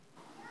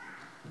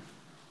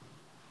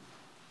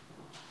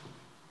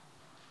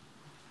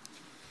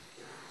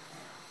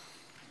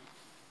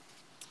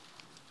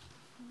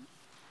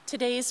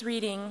Today's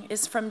reading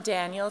is from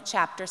Daniel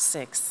chapter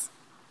 6.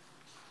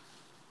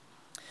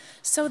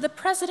 So the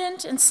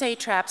president and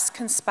satraps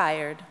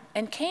conspired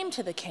and came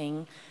to the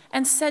king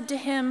and said to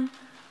him,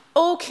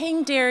 "O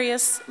King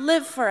Darius,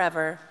 live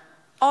forever.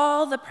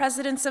 All the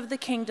presidents of the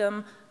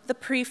kingdom, the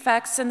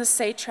prefects and the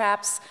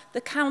satraps, the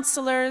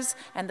counselors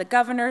and the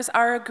governors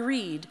are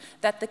agreed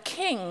that the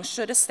king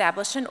should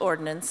establish an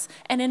ordinance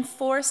and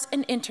enforce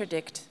an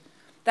interdict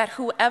that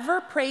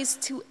whoever prays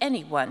to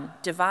anyone,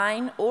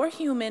 divine or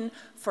human,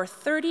 for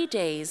 30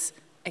 days,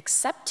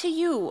 except to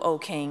you, O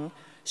king,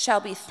 shall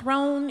be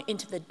thrown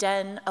into the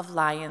den of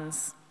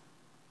lions.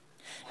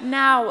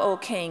 Now, O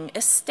king,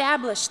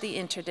 establish the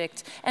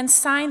interdict and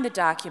sign the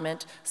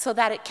document so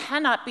that it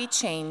cannot be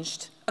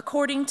changed,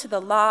 according to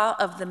the law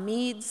of the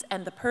Medes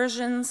and the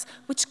Persians,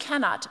 which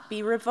cannot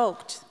be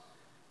revoked."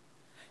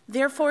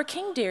 Therefore,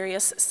 King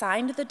Darius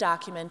signed the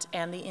document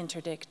and the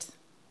interdict.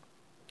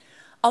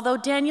 Although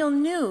Daniel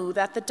knew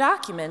that the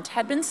document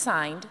had been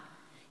signed,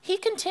 he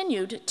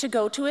continued to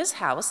go to his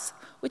house,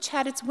 which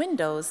had its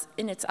windows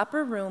in its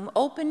upper room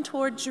open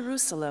toward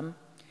Jerusalem,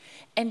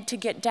 and to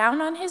get down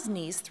on his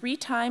knees 3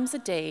 times a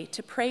day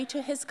to pray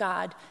to his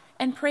God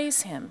and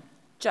praise him,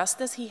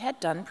 just as he had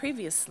done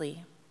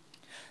previously.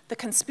 The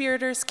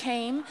conspirators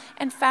came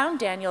and found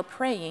Daniel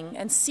praying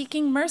and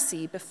seeking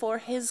mercy before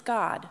his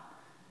God.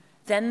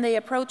 Then they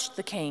approached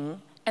the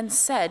king and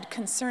said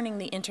concerning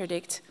the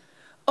interdict,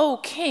 "O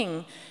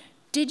king,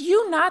 did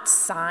you not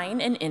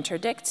sign an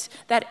interdict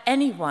that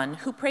anyone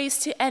who prays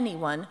to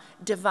anyone,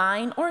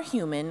 divine or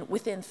human,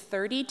 within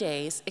 30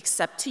 days,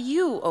 except to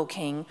you, O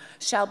king,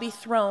 shall be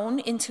thrown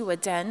into a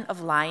den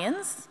of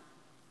lions?"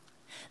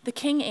 The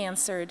king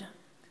answered,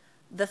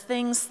 "The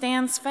thing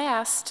stands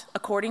fast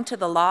according to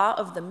the law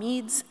of the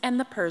Medes and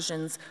the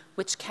Persians,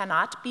 which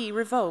cannot be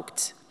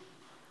revoked."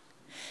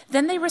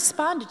 Then they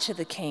responded to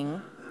the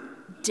king,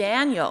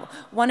 "Daniel,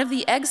 one of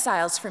the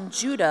exiles from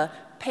Judah,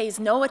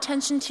 pays no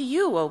attention to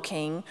you, O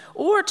king,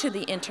 or to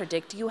the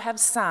interdict you have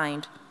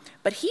signed,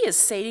 but he is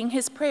saying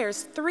his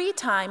prayers 3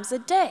 times a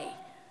day."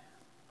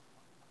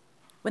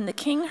 When the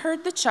king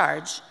heard the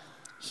charge,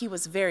 he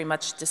was very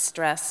much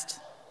distressed.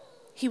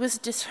 He was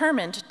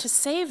determined to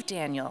save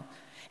Daniel,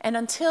 and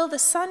until the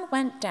sun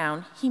went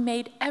down, he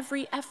made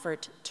every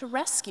effort to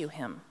rescue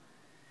him.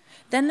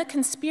 Then the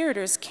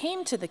conspirators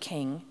came to the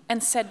king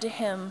and said to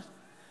him,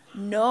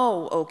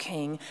 "Know, O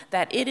king,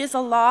 that it is a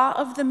law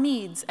of the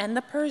Medes and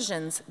the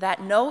Persians that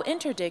no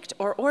interdict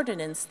or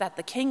ordinance that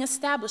the king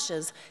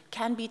establishes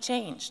can be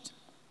changed."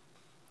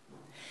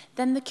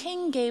 Then the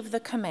king gave the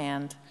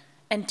command,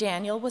 and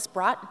Daniel was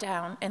brought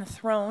down and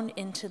thrown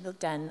into the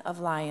den of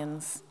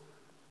lions.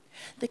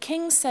 The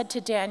king said to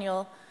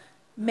Daniel,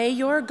 "May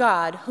your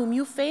God, whom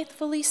you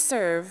faithfully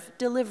serve,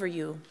 deliver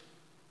you."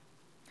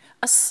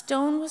 A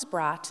stone was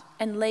brought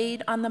and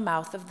laid on the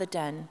mouth of the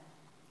den,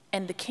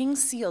 and the king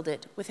sealed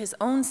it with his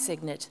own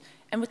signet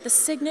and with the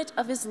signet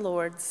of his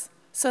lords,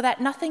 so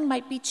that nothing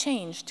might be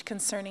changed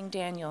concerning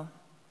Daniel.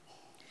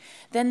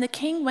 Then the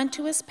king went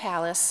to his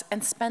palace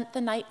and spent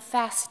the night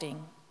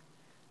fasting.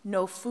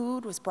 No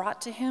food was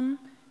brought to him,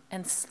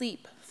 and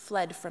sleep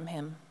fled from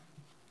him.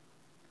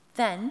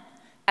 Then,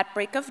 at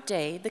break of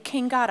day, the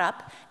king got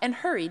up and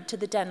hurried to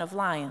the den of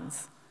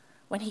lions.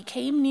 When he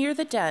came near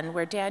the den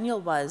where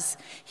Daniel was,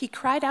 he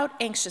cried out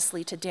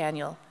anxiously to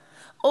Daniel,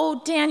 "O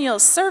Daniel,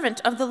 servant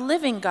of the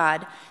living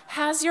God,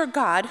 has your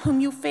God, whom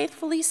you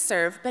faithfully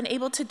serve, been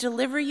able to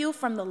deliver you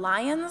from the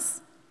lions?"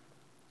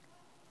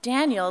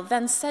 Daniel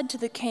then said to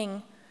the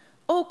king,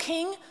 "O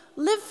king,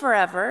 live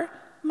forever.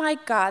 My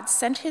God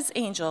sent his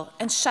angel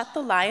and shut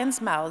the lions'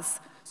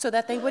 mouths so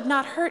that they would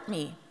not hurt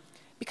me,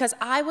 because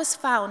I was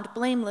found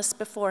blameless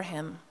before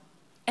him.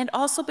 And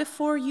also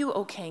before you,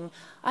 O king,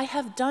 I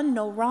have done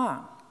no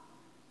wrong."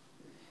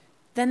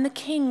 Then the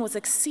king was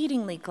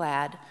exceedingly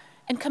glad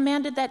and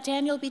commanded that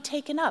Daniel be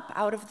taken up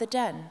out of the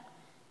den.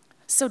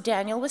 So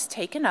Daniel was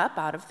taken up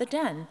out of the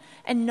den,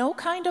 and no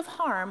kind of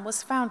harm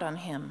was found on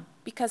him,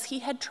 because he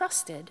had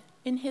trusted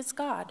in his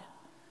God.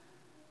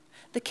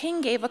 The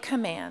king gave a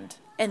command,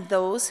 and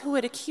those who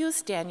had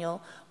accused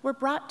Daniel were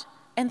brought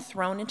and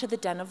thrown into the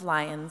den of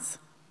lions,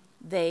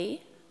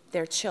 they,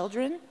 their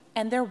children,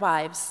 and their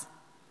wives.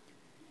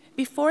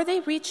 Before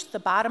they reached the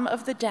bottom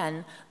of the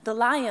den, the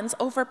lions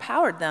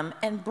overpowered them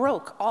and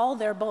broke all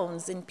their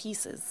bones in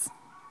pieces.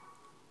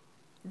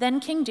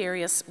 Then King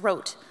Darius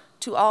wrote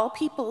to all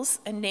peoples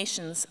and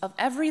nations of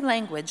every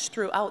language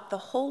throughout the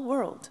whole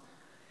world,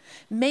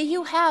 "May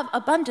you have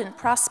abundant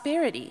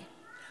prosperity.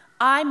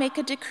 I make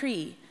a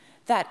decree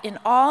that in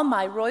all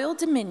my royal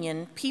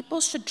dominion people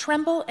should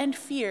tremble and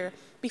fear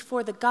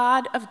before the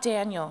God of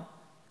Daniel,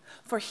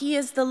 for he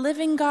is the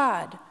living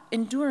God,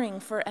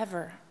 enduring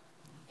forever.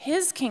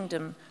 His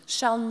kingdom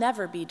shall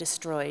never be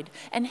destroyed,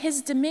 and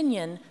his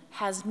dominion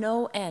has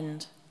no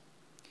end.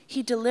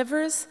 He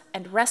delivers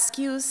and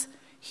rescues.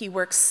 He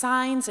works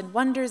signs and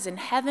wonders in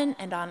heaven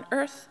and on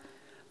earth,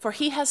 for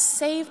he has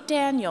saved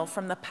Daniel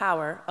from the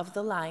power of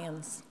the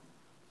lions."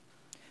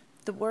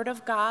 The word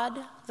of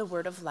God, the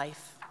word of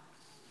life.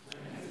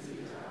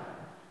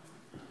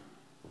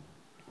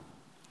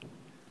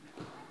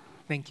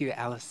 Thank you,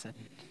 Allison.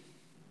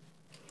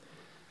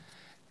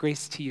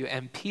 Grace to you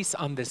and peace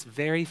on this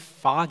very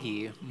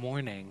foggy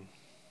morning.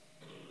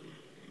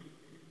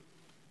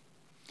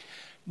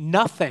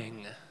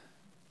 Nothing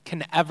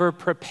can ever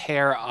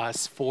prepare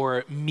us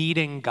for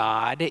meeting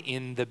God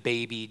in the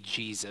baby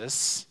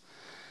Jesus,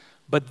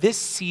 but this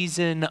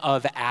season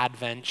of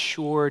Advent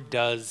sure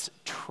does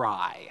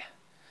try.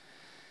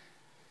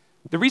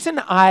 The reason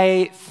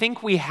I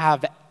think we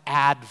have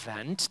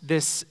Advent,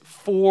 this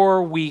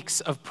 4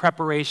 weeks of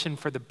preparation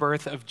for the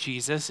birth of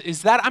Jesus,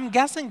 is that I'm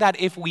guessing that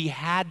if we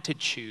had to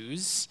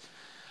choose,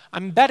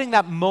 I'm betting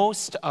that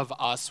most of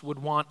us would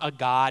want a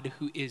God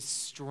who is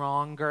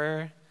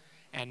stronger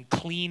and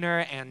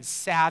cleaner and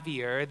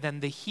savvier than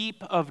the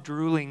heap of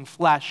drooling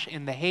flesh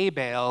in the hay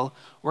bale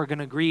we're going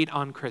to greet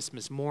on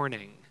Christmas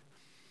morning.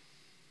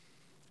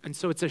 And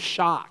so it's a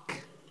shock.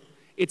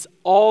 It's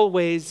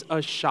always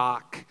a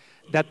shock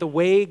that the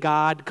way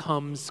God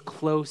comes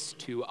close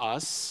to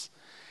us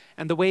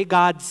and the way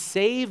God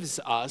saves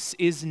us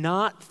is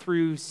not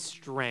through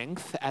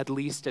strength, at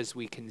least as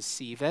we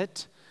conceive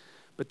it,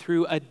 but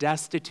through a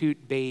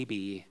destitute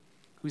baby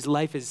whose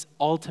life is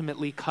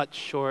ultimately cut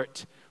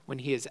short when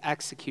he is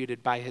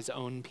executed by his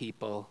own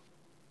people.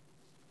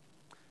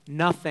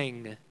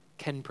 Nothing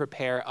can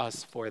prepare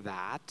us for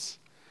that,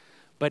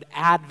 but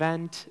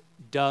Advent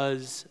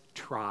does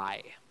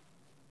try.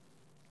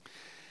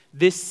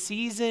 This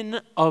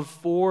season of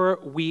 4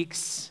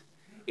 weeks,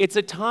 it's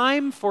a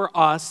time for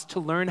us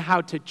to learn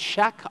how to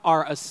check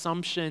our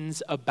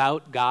assumptions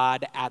about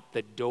God at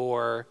the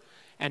door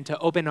and to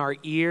open our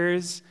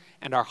ears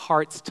and our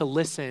hearts to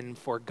listen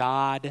for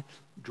God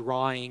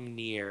drawing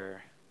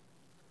near.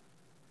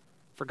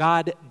 For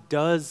God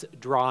does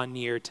draw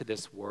near to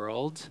this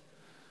world,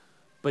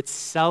 but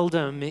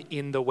seldom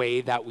in the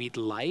way that we'd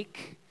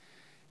like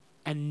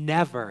and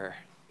never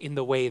in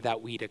the way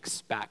that we'd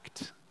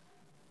expect.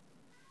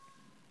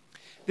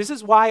 This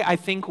is why I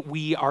think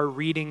we are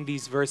reading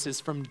these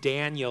verses from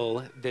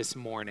Daniel this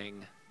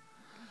morning.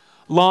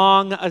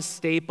 Long a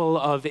staple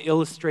of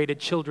illustrated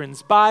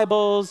children's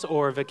Bibles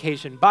or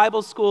vacation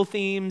Bible school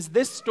themes,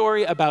 this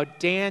story about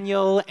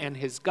Daniel and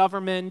his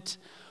government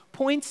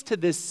points to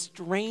this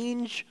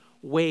strange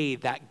way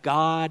that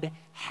God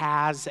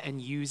has and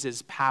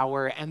uses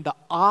power and the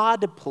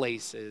odd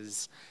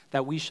places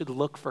that we should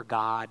look for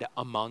God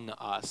among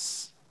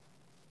us.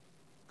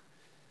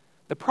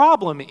 The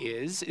problem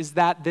is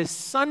that this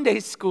Sunday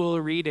school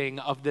reading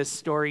of this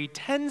story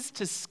tends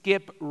to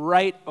skip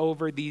right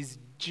over these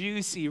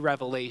juicy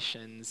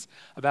revelations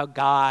about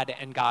God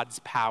and God's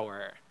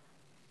power.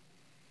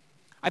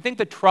 I think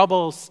the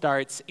trouble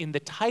starts in the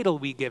title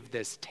we give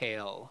this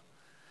tale,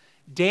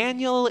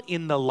 Daniel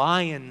in the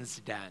Lion's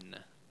Den.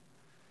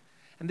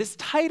 And this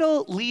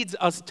title leads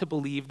us to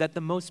believe that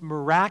the most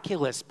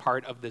miraculous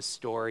part of this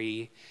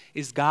story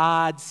is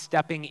God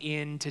stepping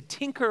in to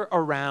tinker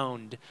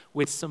around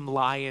with some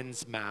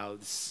lions'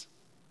 mouths.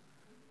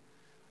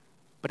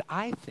 But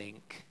I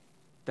think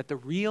that the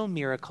real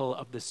miracle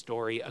of the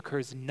story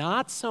occurs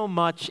not so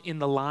much in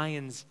the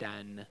lion's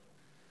den,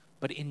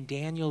 but in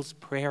Daniel's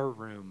prayer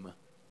room.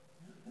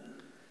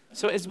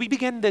 So as we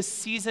begin this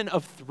season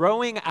of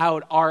throwing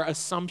out our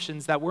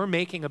assumptions that we're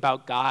making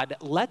about God,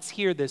 let's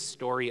hear this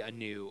story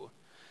anew.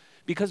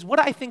 Because what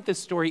I think this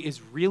story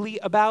is really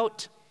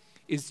about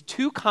is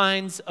 2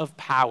 kinds of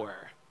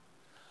power: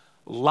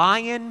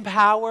 lion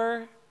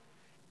power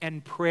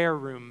and prayer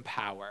room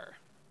power.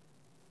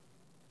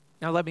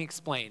 Now let me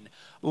explain.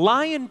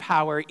 Lion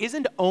power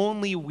isn't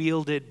only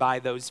wielded by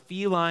those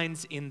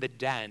felines in the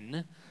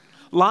den.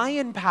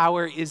 Lion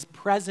power is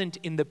present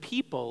in the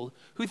people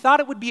who thought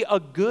it would be a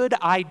good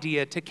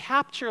idea to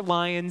capture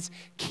lions,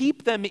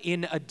 keep them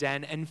in a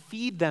den, and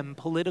feed them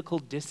political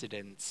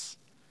dissidents.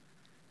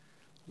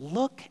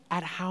 Look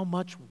at how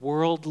much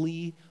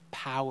worldly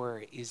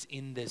power is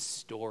in this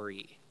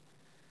story.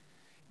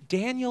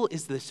 Daniel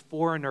is this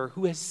foreigner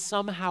who has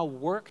somehow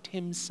worked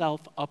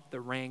himself up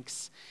the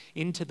ranks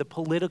into the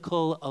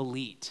political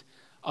elite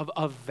of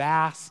a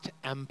vast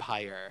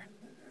empire.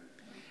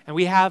 And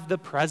we have the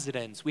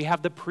presidents, we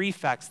have the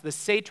prefects, the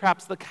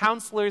satraps, the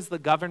counselors, the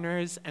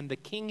governors, and the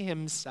king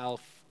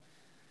himself.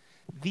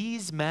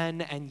 These men,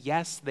 and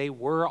yes, they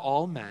were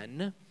all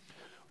men,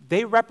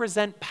 they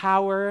represent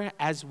power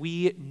as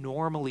we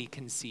normally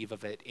conceive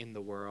of it in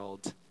the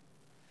world.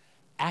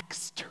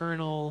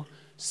 External,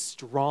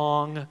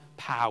 strong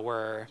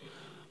power,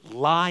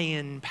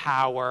 lion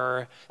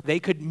power. They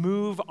could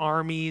move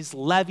armies,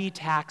 levy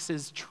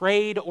taxes,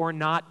 trade or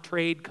not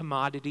trade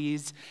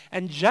commodities,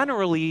 and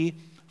generally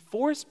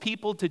force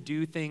people to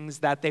do things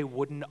that they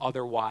wouldn't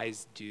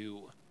otherwise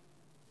do.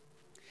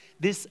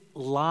 This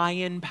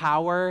lion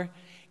power,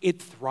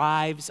 it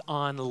thrives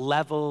on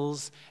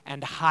levels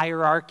and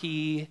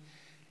hierarchy.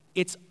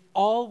 It's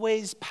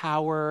always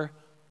power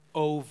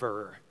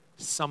over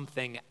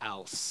something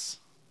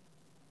else.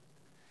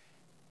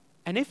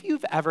 And if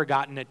you've ever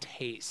gotten a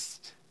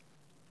taste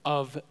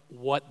of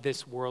what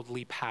this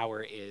worldly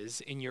power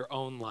is in your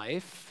own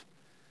life,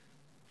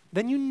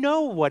 then you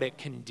know what it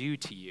can do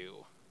to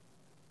you.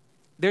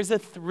 There's a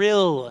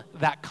thrill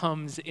that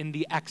comes in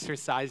the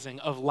exercising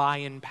of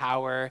lion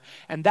power,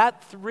 and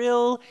that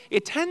thrill,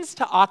 it tends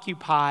to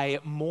occupy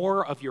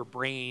more of your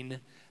brain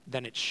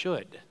than it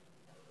should.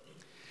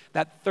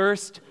 That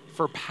thirst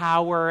for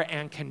power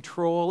and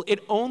control, it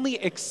only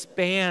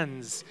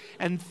expands,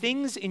 and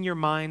things in your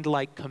mind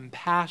like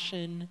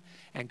compassion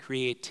and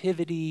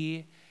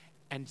creativity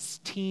and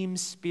team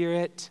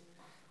spirit,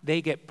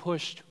 they get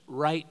pushed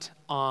right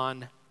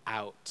on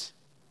out.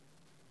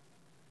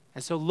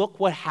 And so look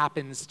what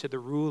happens to the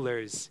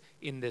rulers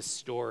in this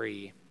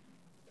story.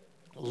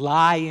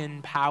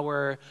 Lion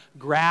power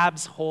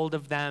grabs hold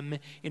of them,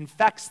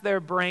 infects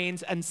their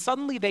brains, and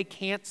suddenly they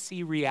can't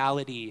see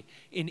reality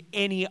in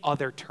any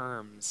other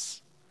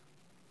terms.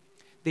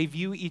 They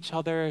view each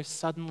other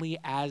suddenly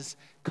as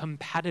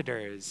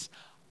competitors,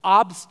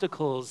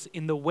 obstacles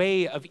in the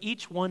way of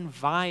each one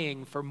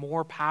vying for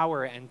more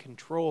power and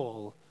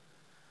control.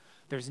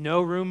 There's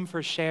no room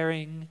for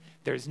sharing.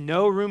 There's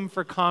no room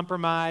for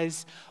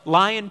compromise.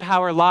 Lion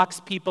power locks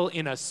people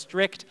in a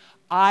strict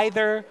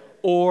either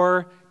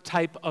or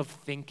type of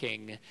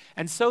thinking.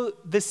 And so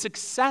the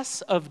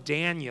success of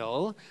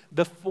Daniel,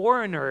 the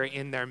foreigner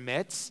in their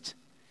midst,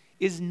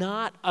 is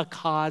not a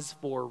cause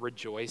for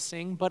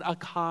rejoicing, but a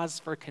cause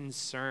for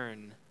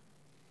concern.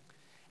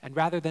 And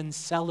rather than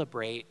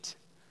celebrate,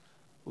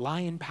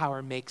 lion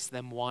power makes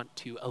them want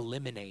to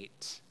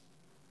eliminate.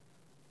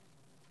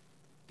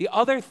 The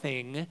other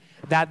thing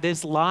that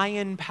this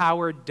lion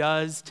power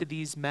does to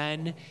these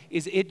men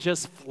is it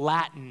just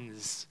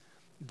flattens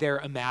their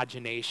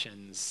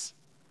imaginations.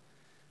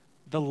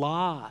 The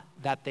law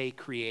that they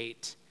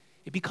create,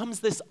 it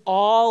becomes this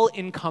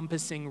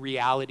all-encompassing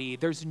reality.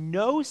 There's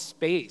no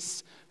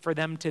space for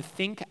them to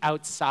think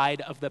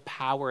outside of the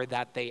power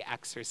that they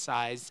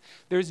exercise.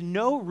 There's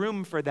no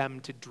room for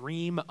them to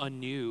dream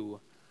anew.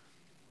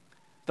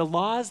 The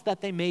laws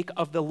that they make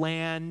of the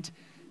land,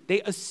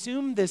 they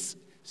assume this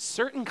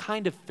certain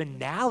kind of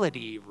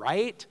finality,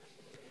 right?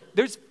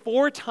 There's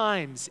 4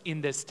 times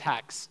in this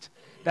text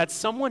that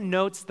someone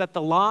notes that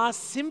the law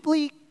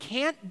simply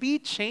can't be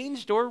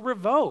changed or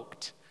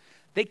revoked.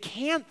 They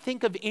can't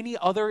think of any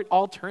other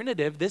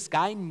alternative. This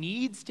guy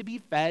needs to be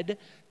fed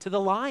to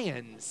the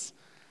lions.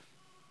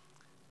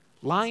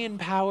 Lion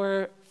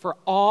power, for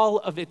all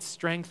of its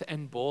strength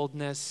and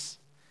boldness,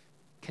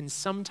 can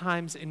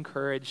sometimes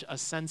encourage a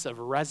sense of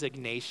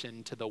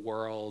resignation to the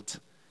world.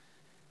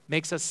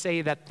 Makes us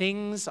say that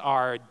things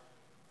are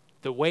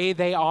the way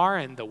they are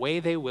and the way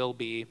they will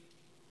be.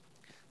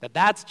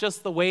 That's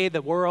just the way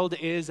the world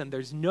is, and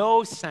there's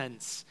no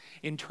sense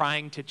in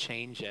trying to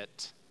change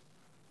it.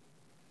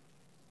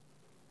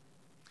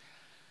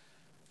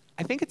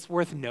 I think it's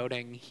worth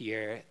noting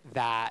here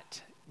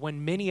that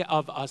when many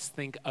of us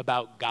think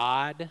about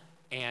God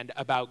and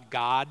about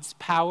God's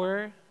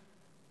power,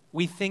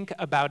 we think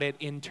about it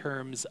in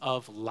terms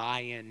of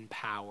lion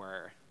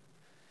power.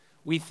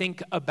 We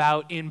think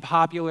about, in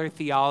popular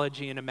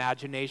theology and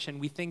imagination,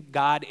 we think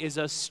God is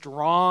a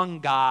strong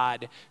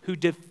God who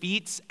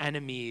defeats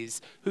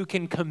enemies, who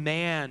can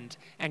command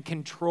and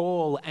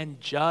control and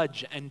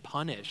judge and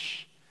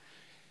punish.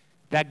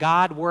 That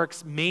God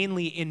works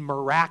mainly in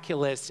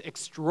miraculous,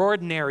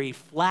 extraordinary,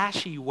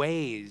 flashy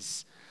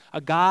ways.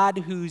 A God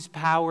whose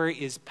power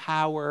is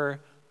power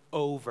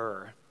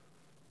over.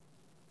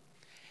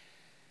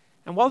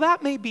 And while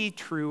that may be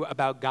true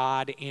about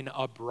God in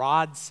a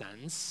broad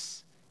sense,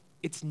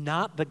 it's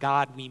not the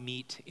God we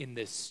meet in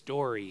this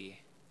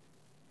story.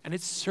 And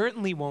it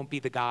certainly won't be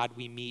the God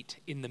we meet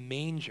in the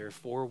manger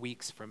 4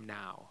 weeks from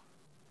now.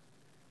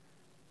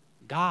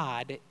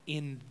 God,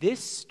 in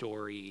this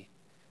story,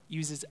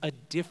 uses a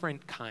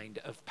different kind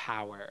of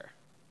power.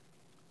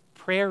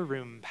 Prayer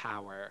room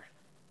power.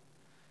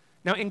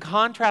 Now, in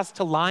contrast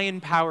to lion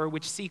power,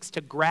 which seeks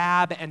to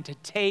grab and to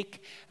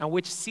take, and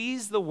which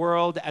sees the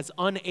world as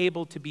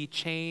unable to be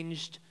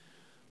changed,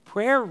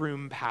 prayer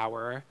room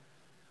power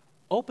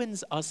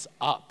opens us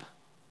up.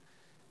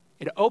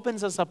 It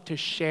opens us up to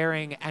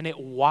sharing, and it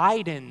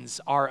widens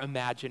our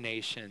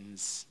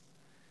imaginations.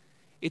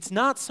 It's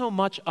not so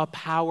much a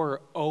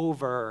power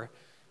over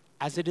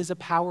as it is a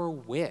power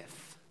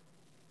with.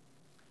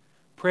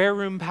 Prayer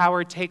room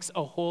power takes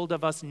a hold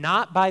of us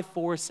not by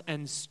force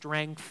and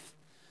strength,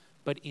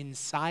 but in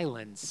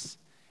silence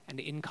and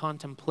in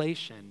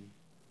contemplation.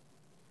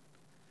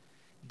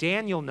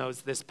 Daniel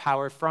knows this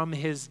power from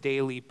his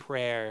daily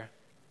prayer.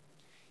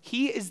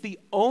 He is the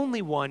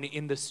only one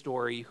in the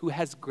story who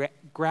has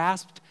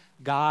grasped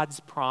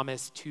God's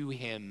promise to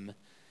him.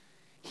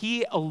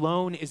 He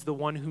alone is the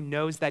one who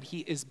knows that he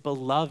is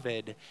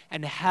beloved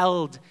and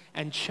held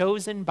and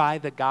chosen by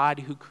the God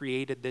who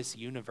created this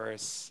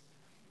universe.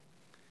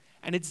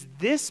 And it's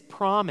this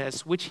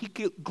promise, which he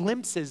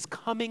glimpses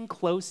coming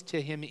close to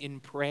him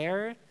in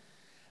prayer,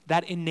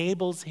 that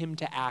enables him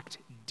to act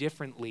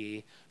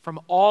differently from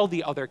all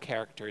the other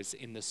characters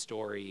in the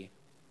story.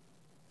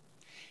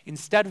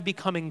 Instead of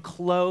becoming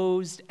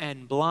closed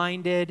and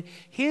blinded,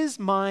 his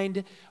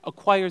mind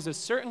acquires a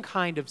certain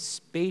kind of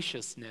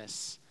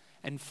spaciousness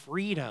and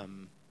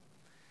freedom.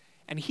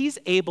 And he's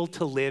able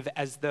to live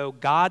as though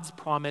God's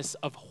promise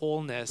of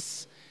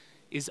wholeness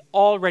is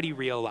already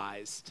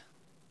realized.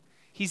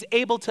 He's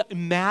able to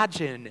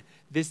imagine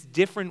this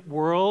different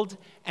world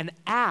and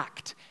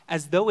act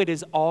as though it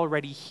is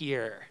already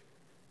here.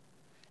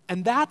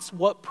 And that's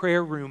what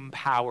prayer room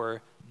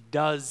power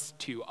does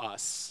to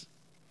us.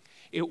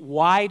 It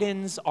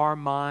widens our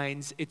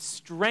minds, it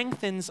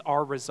strengthens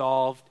our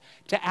resolve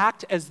to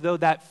act as though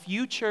that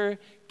future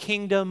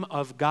kingdom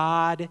of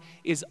God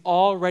is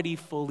already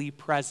fully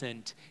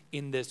present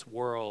in this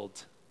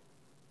world.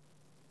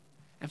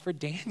 And for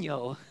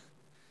Daniel,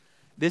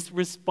 this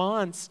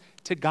response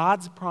to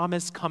God's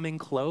promise coming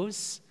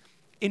close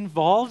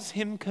involves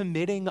him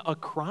committing a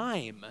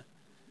crime.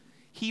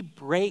 He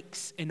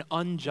breaks an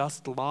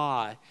unjust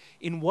law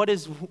in what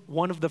is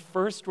one of the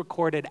first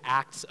recorded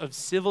acts of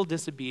civil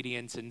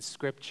disobedience in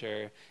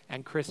Scripture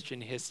and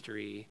Christian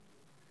history.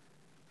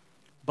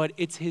 But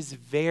it's his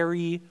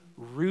very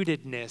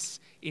rootedness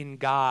in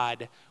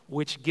God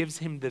which gives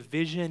him the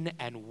vision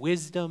and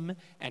wisdom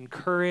and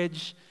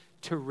courage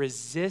to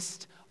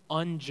resist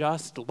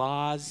unjust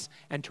laws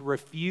and to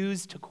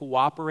refuse to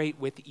cooperate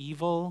with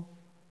evil.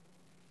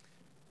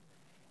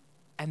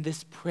 And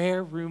this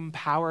prayer room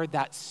power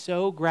that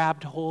so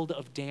grabbed hold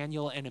of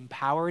Daniel and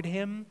empowered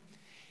him,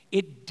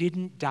 it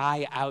didn't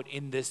die out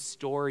in this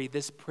story.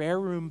 This prayer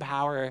room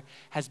power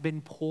has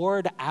been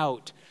poured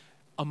out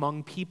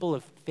among people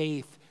of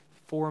faith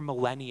for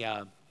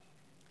millennia.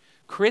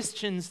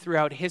 Christians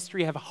throughout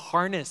history have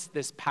harnessed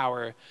this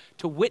power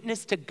to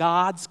witness to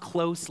God's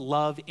close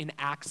love in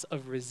acts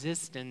of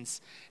resistance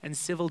and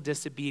civil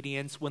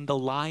disobedience when the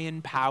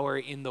lion power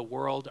in the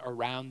world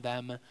around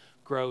them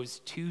grows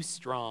too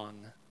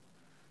strong.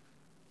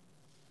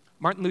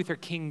 Martin Luther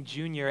King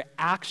Jr.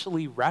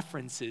 actually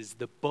references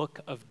the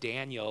book of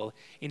Daniel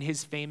in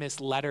his famous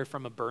letter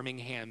from a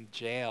Birmingham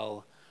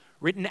jail,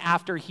 written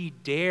after he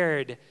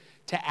dared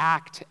to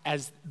act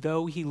as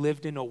though he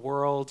lived in a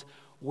world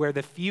where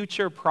the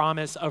future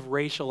promise of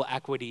racial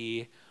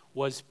equity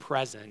was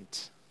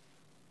present.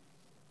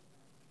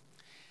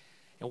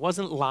 It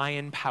wasn't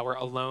lion power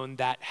alone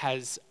that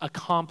has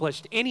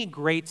accomplished any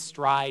great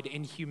stride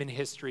in human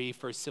history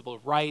for civil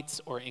rights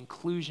or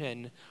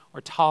inclusion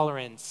or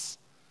tolerance.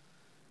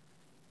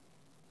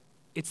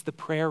 It's the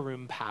prayer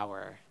room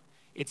power.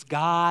 It's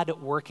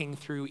God working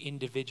through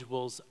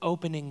individuals,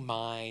 opening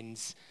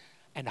minds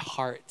and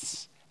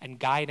hearts and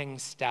guiding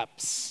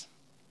steps.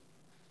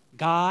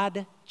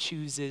 God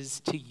chooses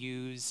to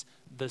use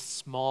the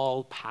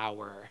small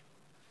power,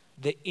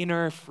 the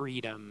inner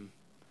freedom,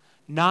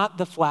 not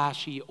the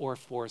flashy or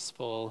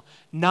forceful,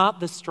 not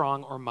the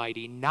strong or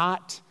mighty,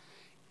 not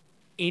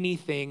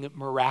anything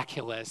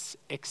miraculous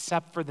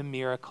except for the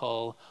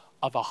miracle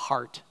of a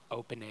heart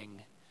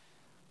opening,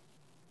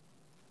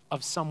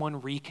 of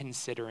someone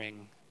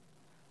reconsidering,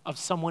 of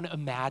someone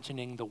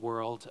imagining the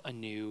world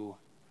anew.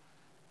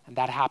 And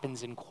that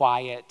happens in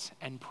quiet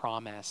and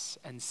promise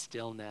and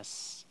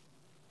stillness.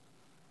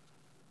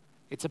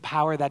 It's a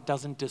power that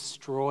doesn't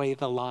destroy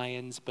the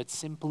lions, but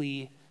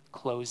simply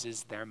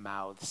closes their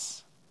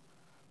mouths.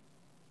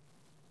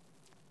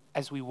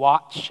 As we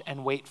watch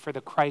and wait for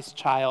the Christ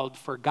child,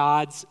 for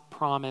God's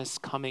promise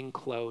coming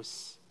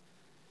close,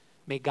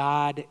 may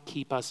God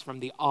keep us from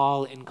the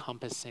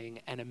all-encompassing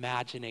and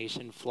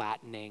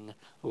imagination-flattening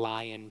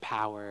lion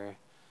power,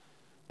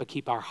 but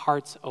keep our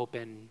hearts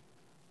open,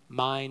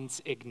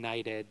 minds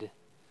ignited,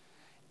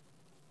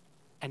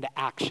 and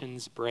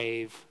actions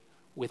brave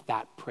with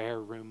that prayer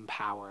room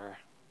power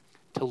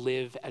to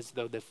live as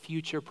though the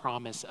future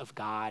promise of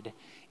God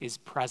is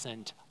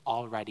present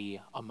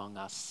already among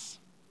us.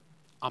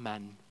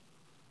 Amen.